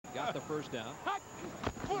got the first down.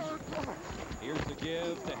 Here's the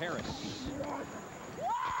give to Harris.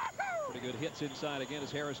 Pretty good hits inside again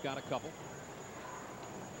as Harris got a couple.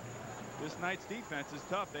 This Knights defense is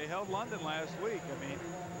tough. They held London last week. I mean,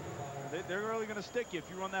 they're really going to stick you if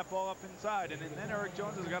you run that ball up inside. And then Eric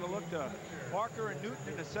Jones has got to look to Parker and Newton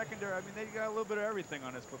in the secondary. I mean, they got a little bit of everything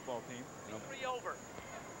on this football team. 3 over.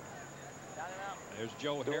 There's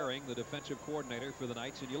Joe Herring, the defensive coordinator for the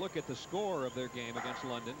Knights. And you look at the score of their game against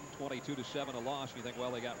London, 22-7 a loss. And you think,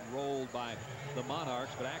 well, they got rolled by the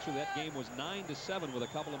Monarchs. But actually, that game was 9-7 with a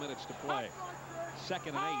couple of minutes to play. 2nd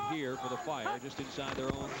and 8 here for the Fire, just inside their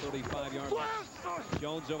own 35-yard line.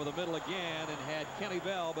 Jones over the middle again, and had Kenny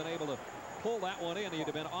Bell been able to pull that one in, he'd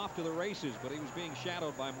have been off to the races, but he was being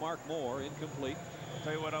shadowed by Mark Moore, incomplete. I'll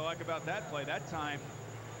tell you what I like about that play. That time,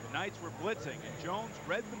 the Knights were blitzing, and Jones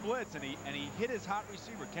read the blitz, and he hit his hot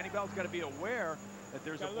receiver. Kenny Bell's got to be aware that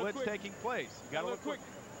there's a blitz taking place. You got to look quick.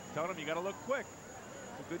 Tell him you got to look quick.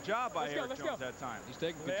 It's a good job by Eric Jones that time. He's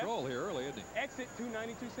taking control here early, isn't he? Exit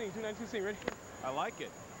 292 seam. 292 seam. Ready? I like it.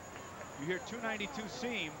 You hear 292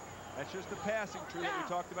 seam. That's just the passing tree that we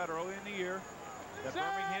talked about early in the year that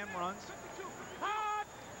Birmingham runs.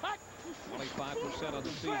 25% on the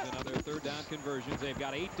season on their 3rd down conversions. They've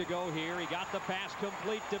got 8 to go here. He got the pass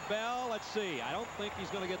complete to Bell. Let's see. I don't think he's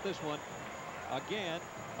going to get this one. Again,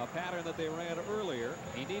 a pattern that they ran earlier.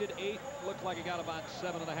 He needed 8. Looked like he got about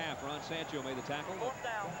 7.5. Ron Sancho made the tackle. 4th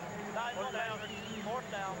down. 4th down.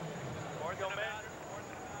 4th down. 4th down.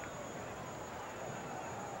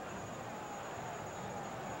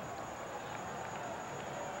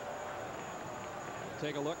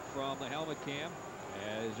 Take a look from the helmet cam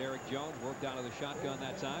as Eric Jones worked out of the shotgun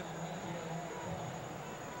that time.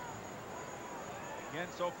 Again,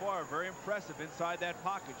 so far, very impressive inside that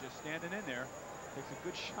pocket, just standing in there. Takes a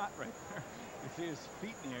good shot right there. You see his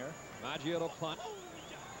feet in the air. Maggio to punt.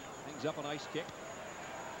 Brings up a nice kick.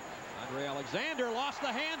 Andre Alexander lost the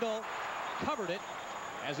handle, covered it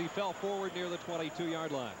as he fell forward near the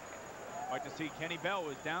 22-yard line. Like to see Kenny Bell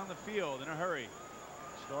was down the field in a hurry.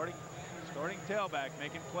 Starting tailback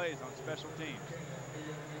making plays on special teams.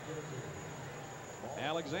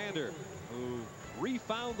 Alexander, who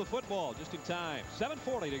refound the football just in time.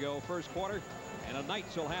 7:40 to go, first quarter, and the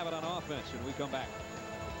Knights will have it on offense when we come back.